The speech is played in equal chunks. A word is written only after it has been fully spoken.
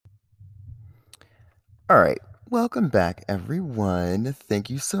All right. Welcome back, everyone. Thank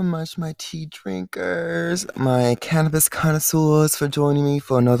you so much, my tea drinkers, my cannabis connoisseurs, for joining me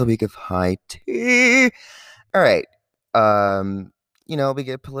for another week of high tea. All right. Um, we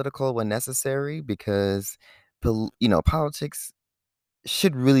get political when necessary because, politics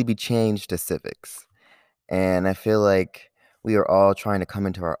should really be changed to civics. And I feel like we are all trying to come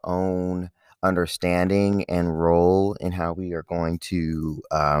into our own understanding and role in how we are going to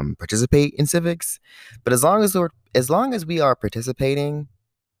participate in civics. But as long as we are participating,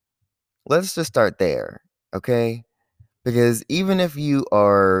 let's just start there, okay? Because even if you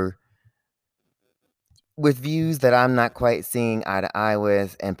are with views that I'm not quite seeing eye to eye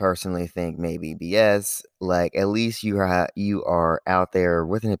with and personally think maybe BS, like at least you are out there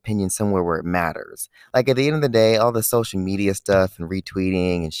with an opinion somewhere where it matters. Like at the end of the day, all the social media stuff and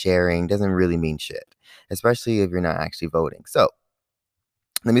retweeting and sharing doesn't really mean shit, especially if you're not actually voting. So,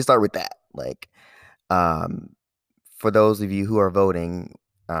 let me start with that. Like um for those of you who are voting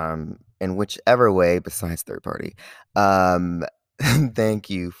in whichever way besides third party, um thank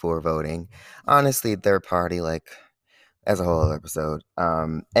you for voting. Honestly, third party, like, as a whole episode.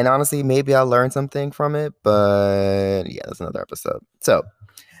 And honestly, maybe I'll learn something from it, but yeah, that's another episode. So,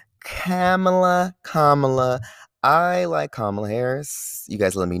 Kamala, I like Kamala Harris. You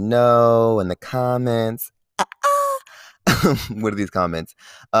guys let me know in the comments. Ah, ah. What are these comments?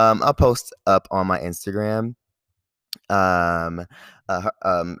 I'll post up on my Instagram um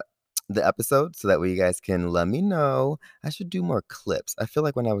the episode so that way you guys can let me know. I should do more clips. I feel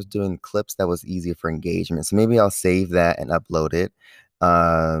like when I was doing clips that was easier for engagement, so maybe I'll save that and upload it.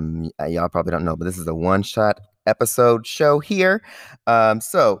 Y'all probably don't know, but this is a one shot episode show here.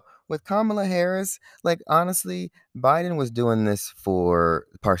 So with Kamala Harris, like, honestly, Biden was doing this for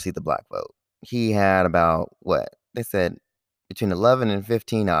partially the black vote. He had about, what they said, between 11 and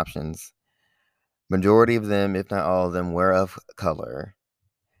 15 options. Majority of them, if not all of them, were of color.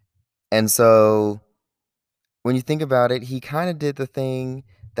 And so when you think about it, he kind of did the thing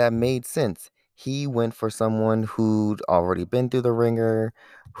that made sense. He went for someone who'd already been through the ringer,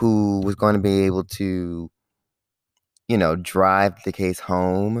 who was going to be able to, drive the case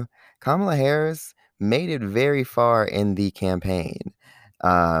home. Kamala Harris made it very far in the campaign.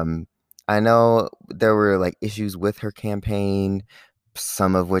 Um, I know there were like issues with her campaign,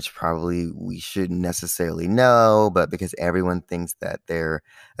 some of which probably we shouldn't necessarily know, but because everyone thinks that their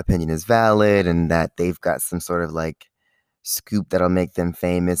opinion is valid and that they've got some sort of like scoop that'll make them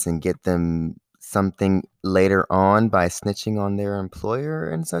famous and get them something later on by snitching on their employer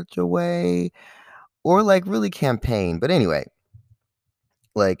in such a way, or like really campaign. But anyway,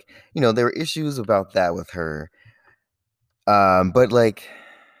 like, there were issues about that with her. But like,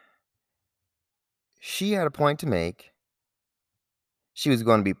 she had a point to make. She was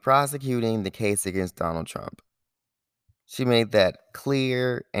going to be prosecuting the case against Donald Trump. She made that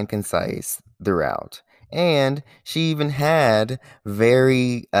clear and concise throughout. And she even had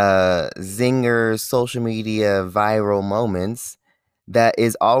very zinger social media viral moments that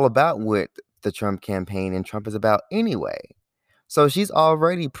is all about what the Trump campaign and Trump is about anyway. So she's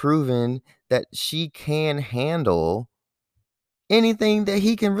already proven that she can handle anything that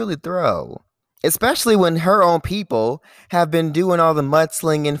he can really throw, especially when her own people have been doing all the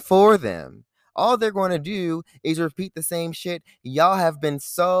mudslinging for them. All they're going to do is repeat the same shit. Y'all have been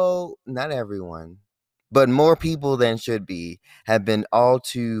so, not everyone, but more people than should be, have been all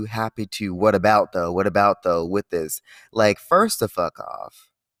too happy to, what about though? What about though with this? Like, first the fuck off.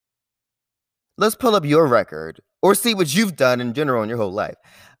 Let's pull up your record or see what you've done in general in your whole life.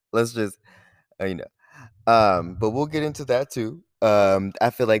 Let's just, you know. But we'll get into that too.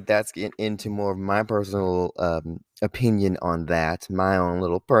 I feel like that's getting into more of my personal opinion on that, my own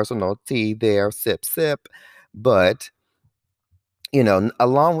little personal tea there, sip sip. But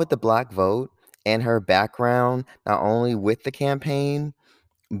along with the black vote and her background, not only with the campaign,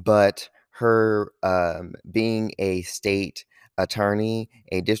 but her being a state attorney,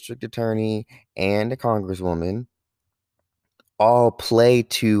 a district attorney, and a congresswoman, all play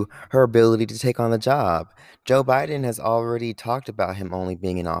to her ability to take on the job. Joe Biden has already talked about him only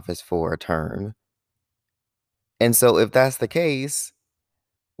being in office for a term. And so if that's the case,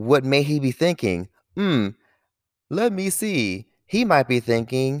 what may he be thinking? Let me see. He might be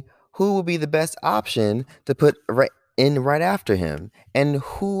thinking, who will be the best option to put right after him? And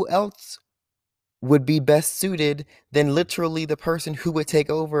who else would be best suited than literally the person who would take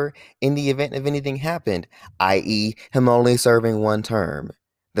over in the event of anything happened, i.e., him only serving one term,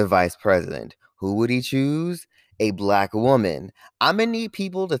 the vice president. Who would he choose? A black woman. I'm gonna need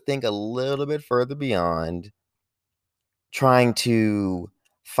people to think a little bit further beyond trying to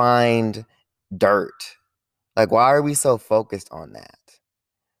find dirt Like, why are we so focused on that?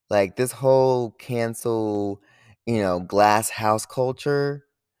 Like this whole cancel, glass house culture,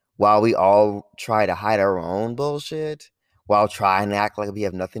 while we all try to hide our own bullshit, while trying to act like we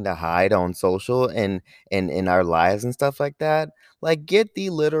have nothing to hide on social and in our lives and stuff like that. Like, get the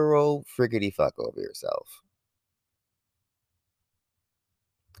literal friggity fuck over yourself.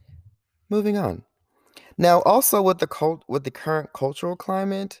 Moving on. Now, also with the current cultural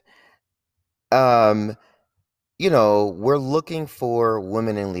climate, um, we're looking for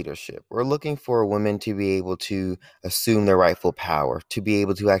women in leadership. We're looking for women to be able to assume their rightful power, to be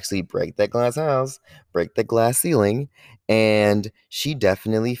able to actually break that glass house, break the glass ceiling. And she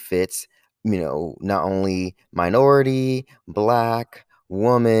definitely fits, not only minority, black,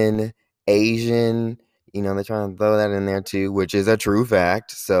 woman, Asian, they're trying to throw that in there too, which is a true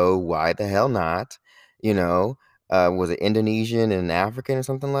fact. So why the hell not? You know, was it Indonesian and African or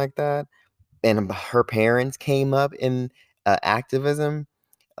something like that? And her parents came up in activism.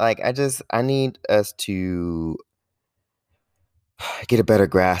 Like, I need us to get a better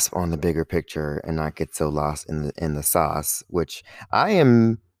grasp on the bigger picture and not get so lost in the sauce, which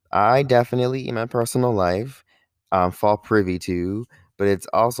I definitely in my personal life fall privy to, but it's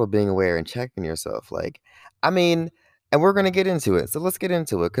also being aware and checking yourself. Like, I mean, and we're gonna get into it, so let's get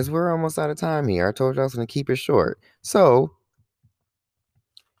into it because we're almost out of time here. I told you I was gonna keep it short, so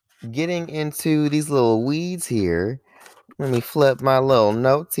getting into these little weeds here. Let me flip my little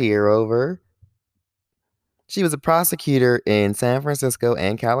notes here over. She was a prosecutor in San Francisco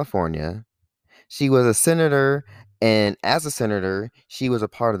and California. She was a senator, and as a senator, she was a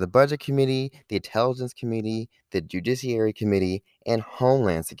part of the Budget Committee, the Intelligence Committee, the Judiciary Committee, and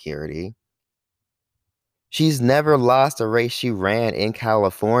Homeland Security. She's never lost a race she ran in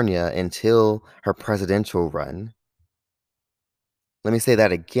California until her presidential run. Let me say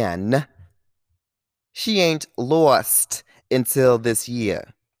that again. She ain't lost until this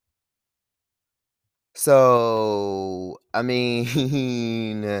year. So, I mean,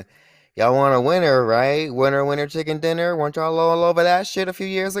 y'all want a winner, right? Winner, winner, chicken dinner. Weren't y'all all over that shit a few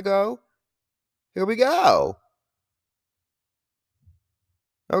years ago? Here we go.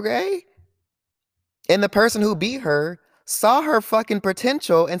 Okay? And the person who beat her saw her fucking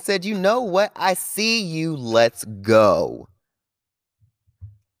potential and said, "You know what? I see you. Let's go."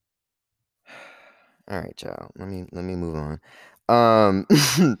 All right, y'all. Let me move on. Um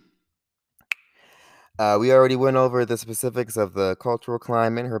we already went over the specifics of the cultural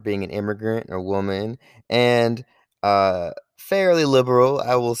climate, her being an immigrant, a woman, and fairly liberal,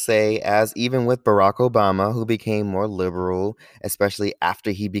 I will say, as even with Barack Obama, who became more liberal, especially after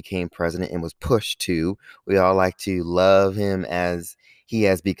he became president and was pushed to. We all like to love him as he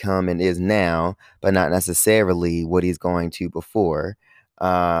has become and is now, but not necessarily what he's going to before.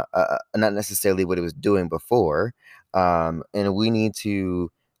 Not necessarily what he was doing before. And we need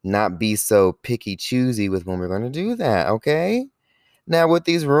to not be so picky choosy with when we're going to do that, okay? Now with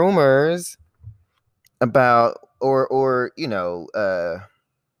these rumors about or uh,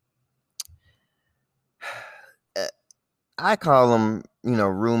 I call them,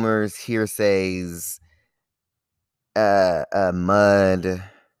 rumors, hearsays, mud,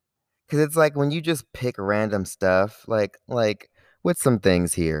 cuz it's like when you just pick random stuff like with some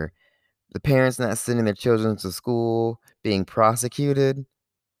things here. The parents not sending their children to school, being prosecuted,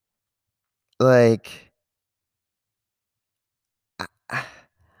 like I,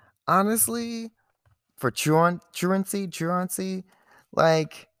 honestly, for truancy,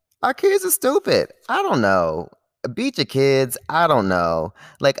 like our kids are stupid. I don't know. Beat your kids. I don't know.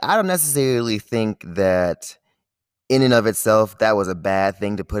 Like, I don't necessarily think that in and of itself, that was a bad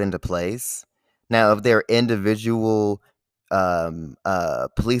thing to put into place. Now, if there are individual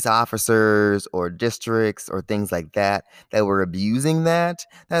police officers or districts or things like that that were abusing that,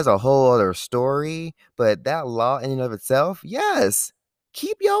 that's a whole other story. But that law in and of itself, yes,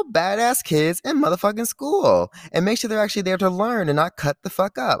 keep your badass kids in motherfucking school and make sure they're actually there to learn and not cut the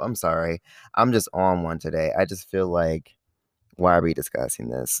fuck up. I'm sorry. I'm just on one today. I just feel like, why are we discussing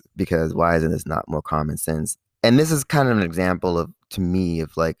this? Because why isn't this not more common sense? And this is kind of an example of, to me,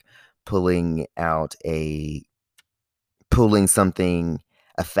 of like pulling out pulling something,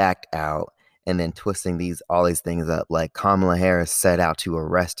 a fact out, and then twisting all these things up. Like Kamala Harris set out to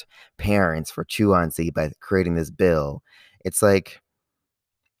arrest parents for truancy by creating this bill. It's like,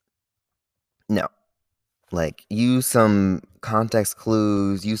 no, like use some context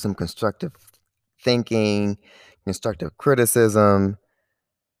clues, use some constructive thinking, constructive criticism.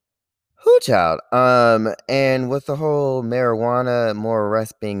 Who child? And with the whole marijuana, more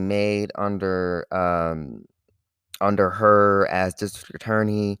arrests being made under her as district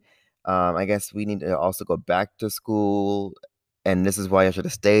attorney, I guess we need to also go back to school, and this is why I should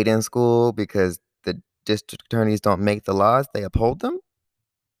have stayed in school because the district attorneys don't make the laws, they uphold them.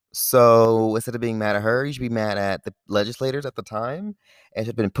 So instead of being mad at her, you should be mad at the legislators at the time and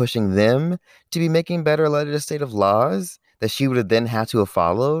should have been pushing them to be making better legislative laws that she would have then had to have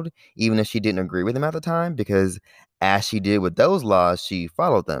followed, even if she didn't agree with them at the time, because as she did with those laws, she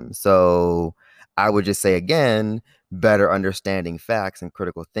followed them. So I would just say again, better understanding facts and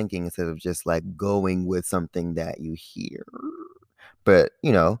critical thinking instead of just like going with something that you hear. But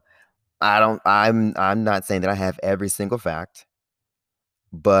I'm not saying that I have every single fact,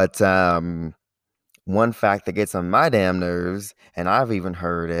 but one fact that gets on my damn nerves, and I've even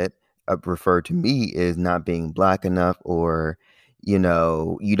heard it referred to me, is not being black enough, or you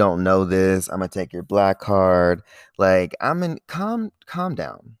don't know this. I'm gonna take your black card. Like, calm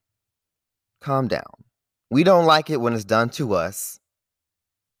down, calm down. We don't like it when it's done to us,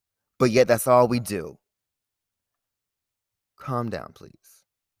 but yet that's all we do. Calm down, please.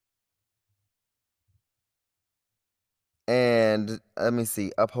 And let me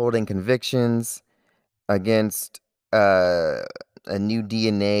see, upholding convictions against uh, a new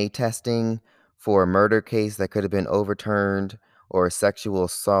DNA testing for a murder case that could have been overturned, or a sexual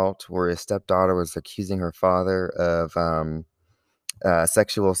assault where his stepdaughter was accusing her father of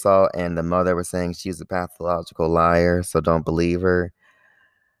sexual assault, and the mother was saying she's a pathological liar, so don't believe her.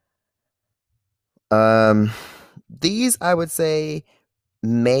 Um, these, I would say,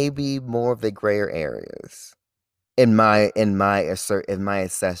 maybe more of the grayer areas in my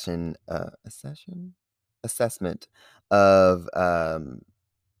assessment of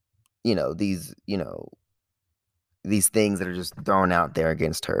these these things that are just thrown out there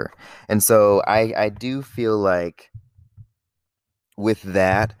against her. And so I do feel like with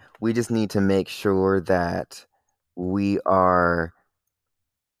that, we just need to make sure that we are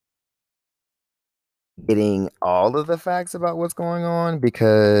getting all of the facts about what's going on,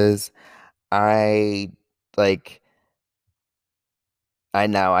 because I like I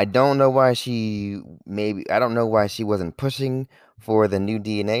don't know why I don't know why she wasn't pushing for the new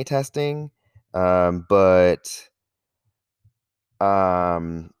DNA testing. But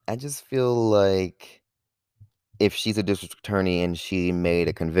I just feel like if she's a district attorney and she made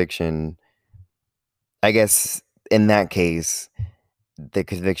a conviction, I guess in that case, the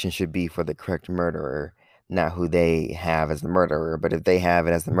conviction should be for the correct murderer, not who they have as the murderer. But if they have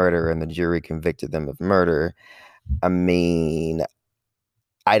it as the murderer and the jury convicted them of murder, I mean,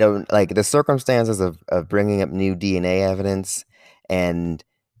 I don't like the circumstances of bringing up new DNA evidence, and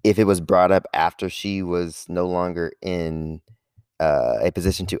if it was brought up after she was no longer in a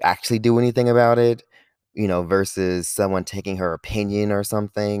position to actually do anything about it, versus someone taking her opinion or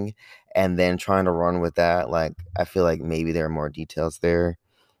something and then trying to run with that. Like, I feel like maybe there are more details there.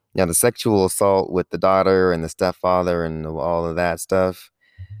 Now, the sexual assault with the daughter and the stepfather and all of that stuff.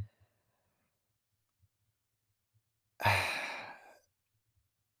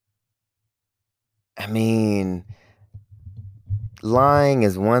 I mean, lying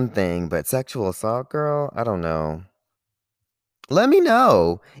is one thing, but sexual assault, girl, I don't know. Let me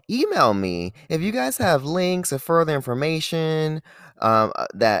know. Email me if you guys have links or further information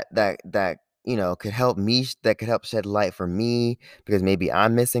that could help me, that could help shed light for me, because maybe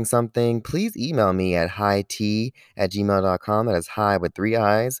I'm missing something. Please email me at hight@gmail.com. That is high with 3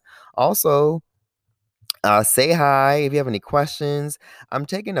 eyes. Also, say hi if you have any questions. I'm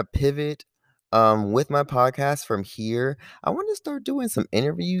taking a pivot with my podcast from here. I want to start doing some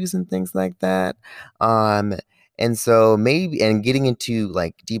interviews and things like that. Um and so maybe and getting into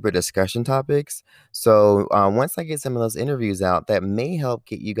like deeper discussion topics. So once I get some of those interviews out, that may help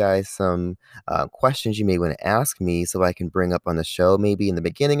get you guys some questions you may want to ask me, so I can bring up on the show, maybe in the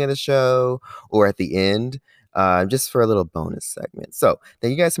beginning of the show or at the end, just for a little bonus segment. So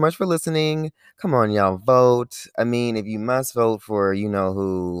thank you guys so much for listening. Come on, y'all, vote. I mean, if you must vote for you know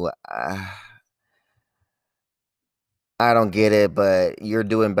who, I don't get it, but you're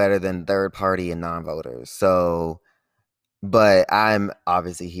doing better than third party and non-voters. So, but I'm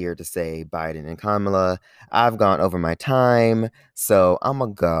obviously here to say Biden and Kamala. I've gone over my time, so I'm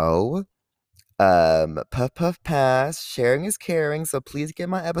gonna go. Puff puff pass. Sharing is caring, so please get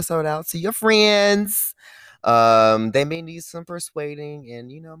my episode out to your friends. They may need some persuading,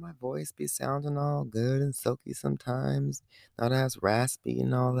 and my voice be sounding all good and silky sometimes, not as raspy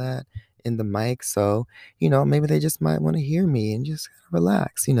and all that in the mic. So, maybe they just might want to hear me and just kinda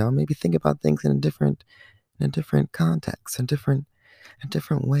relax, maybe think about things in a different context, a different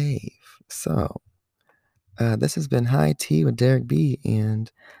wave. So, this has been High Tea with Derek B,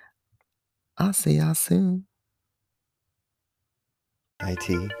 and I'll see y'all soon. High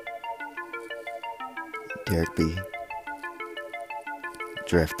Tea. Derek B.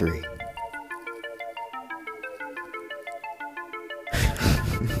 Draft 3.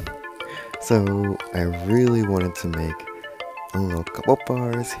 So I really wanted to make a little couple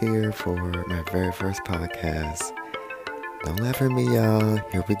bars here for my very first podcast. Don't laugh at me, y'all.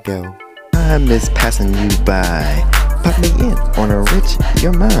 Here we go. I miss passing you by. Pop me in on a rich,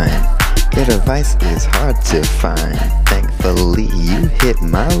 you're mine. Good advice is hard to find. Thankfully, you hit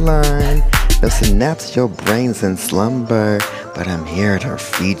my line. No synapse, your brain's in slumber, but I'm here to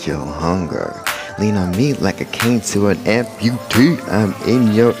feed your hunger. Lean on me like a cane to an amputee. I'm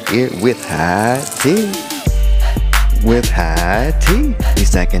in your ear with high tea. With high tea. We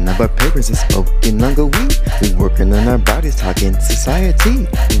stacking up our papers and smoking longer weed. We working on our bodies, talking society.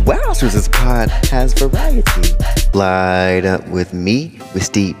 Wow, this pod has variety. Light up with me. We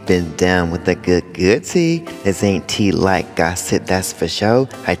steeping down with a good tea. This ain't tea like gossip, that's for show.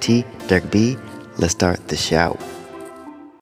 Hi T, Dirk B, let's start the show.